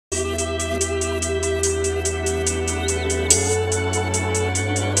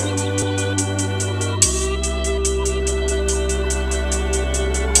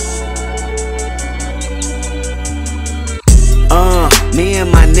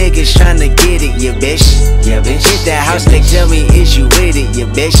niggas tryna get it, you bitch. Yeah, bitch. Hit that house, they tell me is you with it, you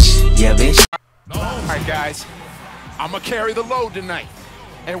bitch. Yeah, bitch. Alright guys, I'ma carry the load tonight.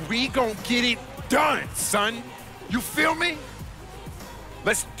 And we gon' get it done, son. You feel me?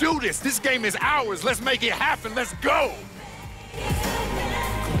 Let's do this. This game is ours. Let's make it happen. Let's go.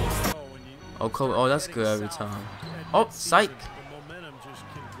 Oh, cool. Oh, that's good every time. Oh, psych.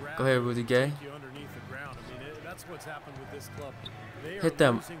 Go ahead, Rudy Gay. Hit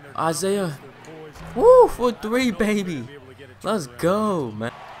them. Isaiah. Woo, for 3, baby. Let's go,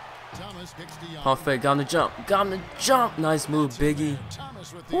 man. Perfect. Got him to jump. Got him to jump. Nice move, Biggie.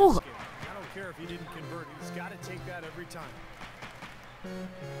 Woo.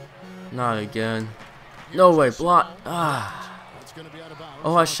 Not again. No way. Block. Ah.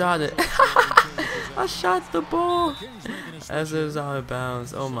 Oh, I shot it. I shot the ball as it was out of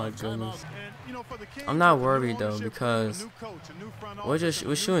bounds. Oh my goodness. I'm not worried though because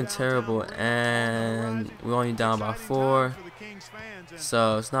we're shooting terrible and we're only down by 4,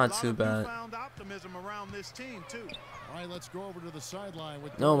 so it's not too bad.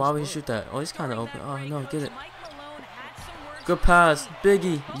 No, why would he shoot that? Oh, he's kind of open. Oh no, get it. Good pass,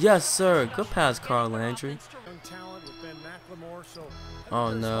 Biggie. Yes, sir. Good pass, Carl Landry.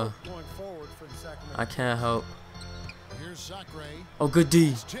 Oh no, I can't help. Oh, good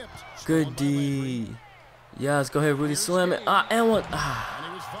D. Good D. Yes, go ahead, Rudy. Slam it. Ah, and one.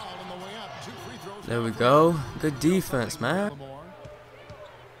 Ah. There we go. Good defense, man.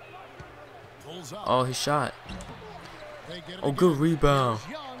 Oh, he shot. Oh, good rebound.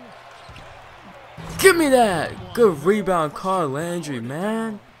 Give me that. Good rebound, Carl Landry,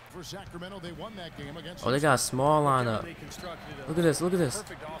 man. Oh, they got a small lineup. Look at this. Look at this.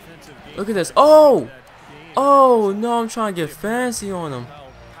 Look at this. Oh! Oh, no, I'm trying to get fancy on him.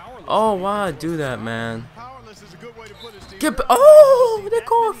 Oh, why I do that, man? Get oh, they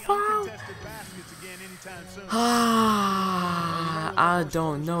call a foul. Ah, I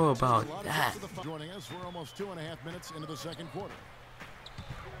don't know about that.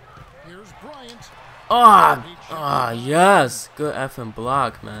 Ah, yes. Good effing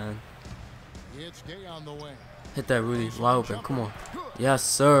block, man. Hit that, Rudy. Wide open. Come on. Yes,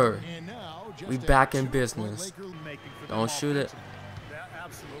 sir. We back in business. Don't shoot it.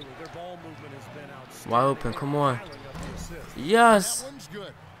 Wide open. Come on. Yes.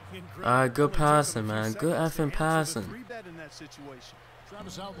 Alright, good passing, man. Good effing passing.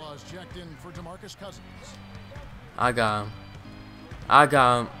 I got him. I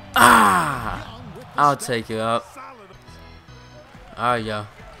got him. Ah! I'll take it up. Alright, y'all.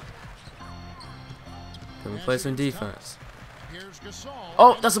 Can we play some defense?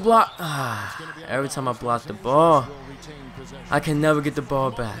 Oh, that's a block. Ah, every time I block the ball, I can never get the ball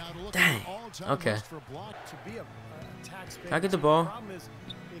back. Dang. Okay. Can I get the ball?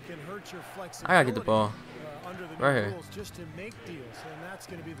 I gotta get the ball. Right here.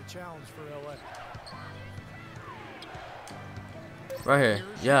 Right here.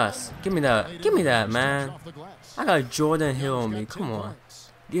 Yes. Give me that. Give me that, man. I got Jordan Hill on me. Come on.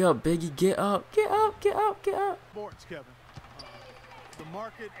 Get up, Biggie. Get up. Get up. Get up. Get up.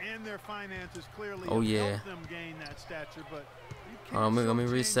 Oh, yeah. Let me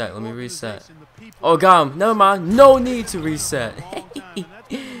reset. Let me reset. Oh, got him. Never mind. No need to reset.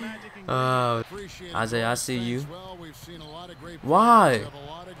 Isaiah, I see you. Why?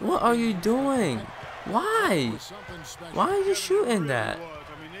 What are you doing? Why? Why are you shooting that?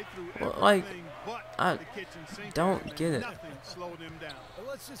 Well, like, I don't get it.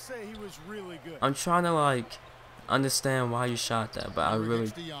 I'm trying to like understand why you shot that, but I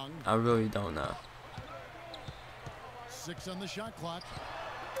really don't know. 6 on the shot clock.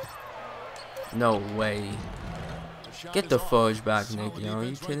 No way. Get the fudge back, Nick. Yo, are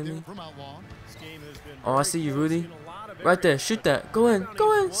you kidding me? Oh, I see you, Rudy. Right there. Shoot that. Go in.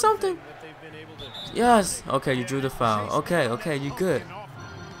 Go in. Something. Yes. Okay, you drew the foul. Okay, okay. You good.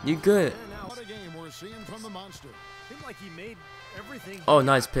 You good. Oh,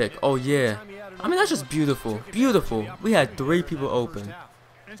 nice pick. Oh, yeah. I mean, that's just beautiful. Beautiful. We had 3 people open.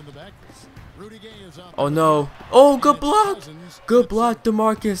 Oh, no. Oh, good block. Good block,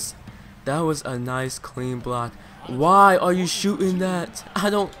 DeMarcus. That was a nice, clean block. Why are you shooting that? I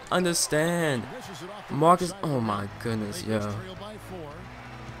don't understand. Marcus. Oh, my goodness, yo.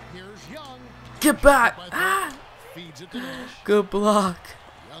 Get back. Ah. Good block.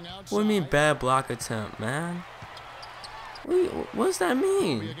 What do you mean bad block attempt, man? What does that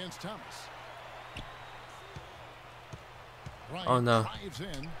mean? Oh no.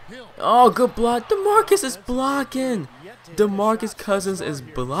 Oh, good block. DeMarcus is blocking. DeMarcus Cousins is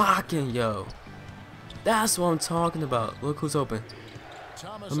blocking, yo. That's what I'm talking about. Look who's open.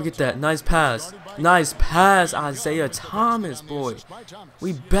 Let me get that. Nice pass. Nice pass, Isaiah Thomas, boy.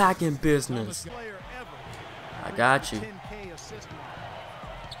 We back in business. I got you.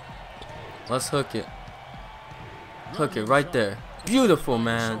 Let's hook it. Hook it right there. Beautiful,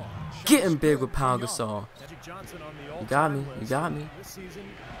 man. Getting big with Pau Gasol. You got me. You got me.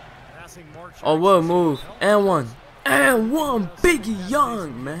 Oh, what a move. And one. And one. Biggie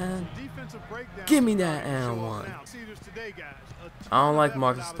Young, man. Give me that and one. I don't like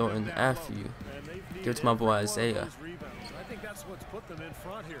Marcus Thornton. F you. Give it to my boy Isaiah.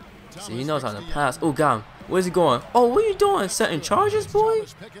 See, he knows how to pass. Oh, got him. Where's he going? Oh, what are you doing? Setting charges, boy?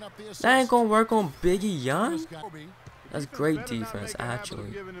 That ain't gonna work on Biggie Young. That's great defense,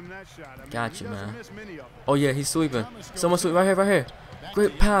 actually. Got you, man. Oh, yeah, he's sweeping. Someone sweep right here, right here.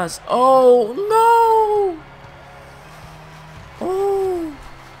 Great pass. Oh, no. Oh.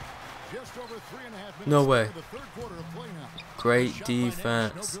 No way. Great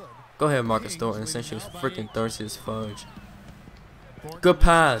defense. Go ahead, Marcus Thornton, since you was freaking thirsty as fudge. Good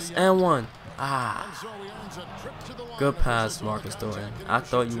pass. And one. Ah. Good pass, Marcus Thornton. I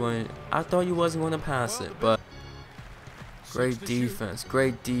thought you wasn't gonna pass it, but great defense.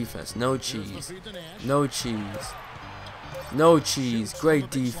 Great defense. No cheese. No cheese. No cheese.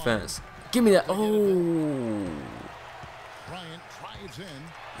 Great defense. Give me that. Oh.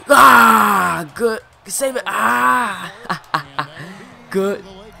 Ah. Good. Save it. Ah. Good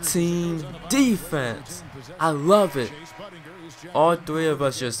team defense. I love it. All three of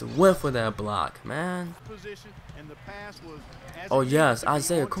us just went for that block, man. Oh, yes.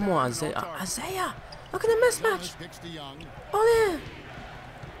 Isaiah. Come on, Isaiah. Isaiah. Look at the mismatch. Oh, yeah.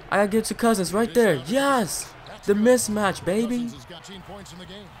 I gotta give it to Cousins right there. Yes. The mismatch, baby.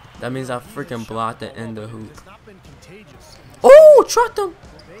 That means I freaking blocked the end of the hoop. Oh, trucked him.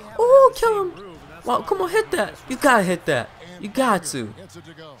 Oh, kill him. Wow, come on, hit that. You gotta hit that. You got to.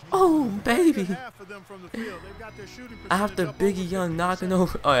 Oh, baby. After Biggie Young knocking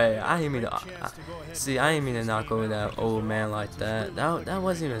over. Oh, yeah, I didn't mean to. See, I didn't mean to knock over that old man like that. That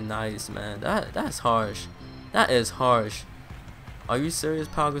wasn't even nice, man. That's harsh. That is harsh. Are you serious,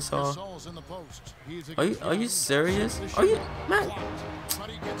 Pau Gasol? Are you serious? Are you, man?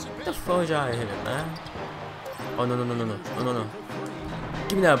 Get the fudge out of here, man. Oh, no.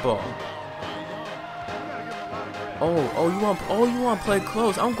 Give me that ball. Oh, you want to play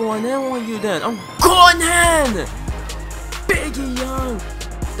close? I'm going in on you then. I'm going in. Biggie Young,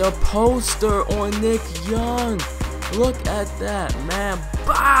 the poster on Nick Young. Look at that, man.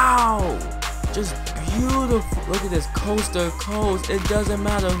 Bow. Just beautiful. Look at this coast to coast. It doesn't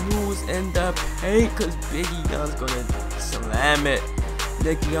matter who's in the paint, cause Biggie Young's gonna slam it.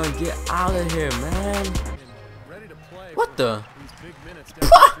 Nick Young, get out of here, man. What the?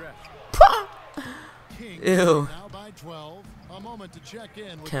 Ew.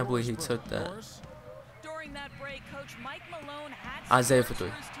 Can't believe he took that. Isaiah for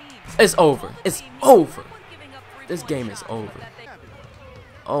three. It's over. It's over. This game is over.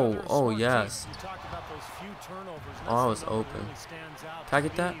 Oh, yes. Oh, I was open. Can I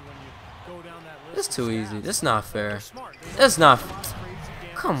get that? It's too easy. That's not fair. That's not.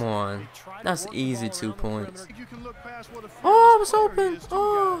 Come on. That's easy 2 points. Oh, I was open.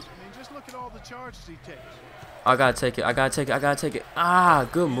 Oh. I gotta take it. Ah,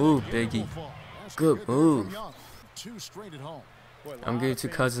 good move, Biggie. Good move. I'm getting to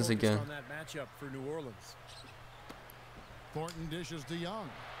Cousins again.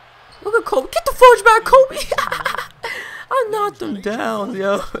 Look at Kobe. Get the fudge back, Kobe. I knocked him down,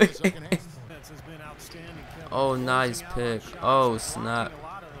 yo. Oh, nice pick. Oh, snap.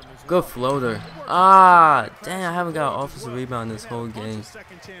 Good floater. Ah, dang, I haven't got an offensive rebound this whole game.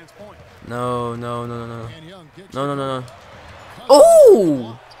 No.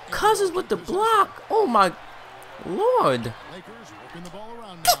 Oh, Cousins with the block. Oh, my Lord.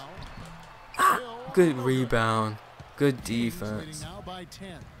 Ah, good rebound. Good defense.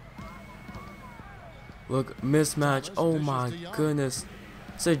 Look, mismatch. Oh, my goodness.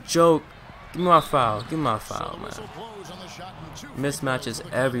 It's a joke. Give me my foul. Give me my foul, man. Mismatches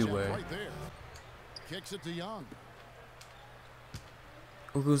everywhere.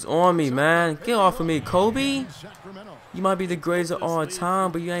 Look who's on me, man. Get off of me, Kobe. You might be the greatest of all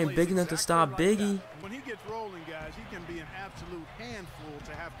time, but you ain't big enough to stop Biggie.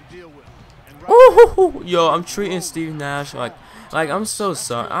 Ooh, yo, I'm treating Steve Nash like I'm so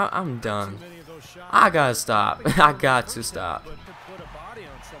sorry. I'm done. I gotta stop. I got to stop.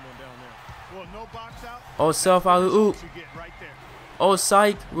 Oh, self alley oop. Oh,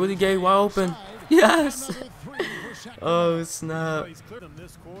 psych. Rudy Gay wide open. Yes. Oh snap.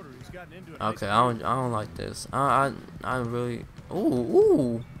 Okay, I don't like this. I really.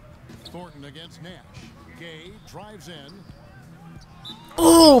 Ooh. Thornton against Nash. Gay drives in.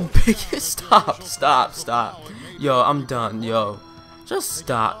 Oh, Biggie, stop. Yo, I'm done. Yo, just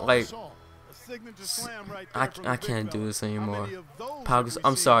stop. Like, I can't do this anymore.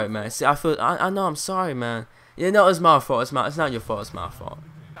 I'm sorry, man. See, I know I'm sorry, man. Yeah, no, it's my fault. It's not your fault. It's my fault.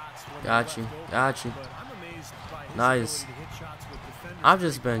 Got you. Nice. I've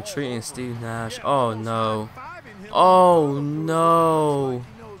just been treating Steve Nash. Oh no.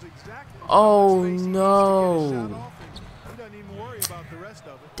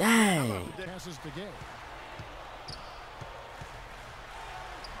 Dang.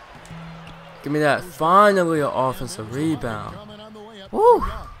 Give me that. Finally, an offensive rebound. Woo.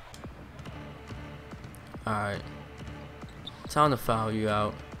 Alright. Time to foul you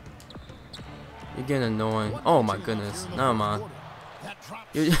out. You're getting annoying. Oh my goodness. Never mind.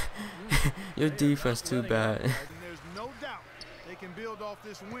 Your defense too bad.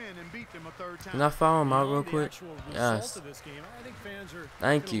 Can I foul him out real quick? Yes.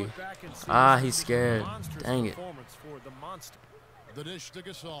 Thank you. Ah, he's scared. Dang it.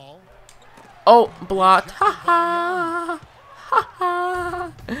 Oh, blocked. Ha ha. Ha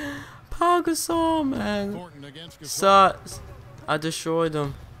ha. Pau Gasol, man. Sucks. I destroyed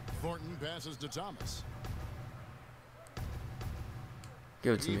him. Thornton passes to Thomas.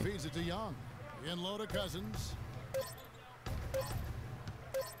 Give it to me. He feeds it to Young. In low to Cousins.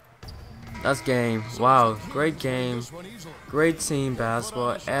 That's game. Wow, great game. Great team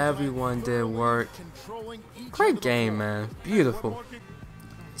basketball. Everyone did work. Great game, man. Beautiful.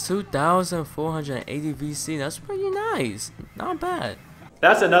 2,480 VC. That's pretty nice. Not bad.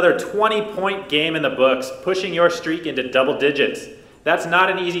 That's another 20-point game in the books, pushing your streak into double digits. That's not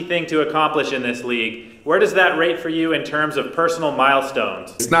an easy thing to accomplish in this league. Where does that rate for you in terms of personal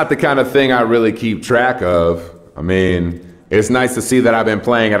milestones? It's not the kind of thing I really keep track of. I mean, it's nice to see that I've been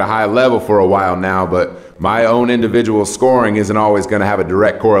playing at a high level for a while now, but my own individual scoring isn't always going to have a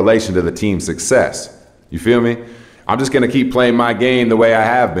direct correlation to the team's success. You feel me? I'm just going to keep playing my game the way I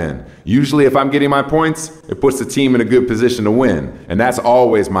have been. Usually if I'm getting my points, it puts the team in a good position to win, and that's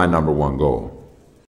always my #1 goal.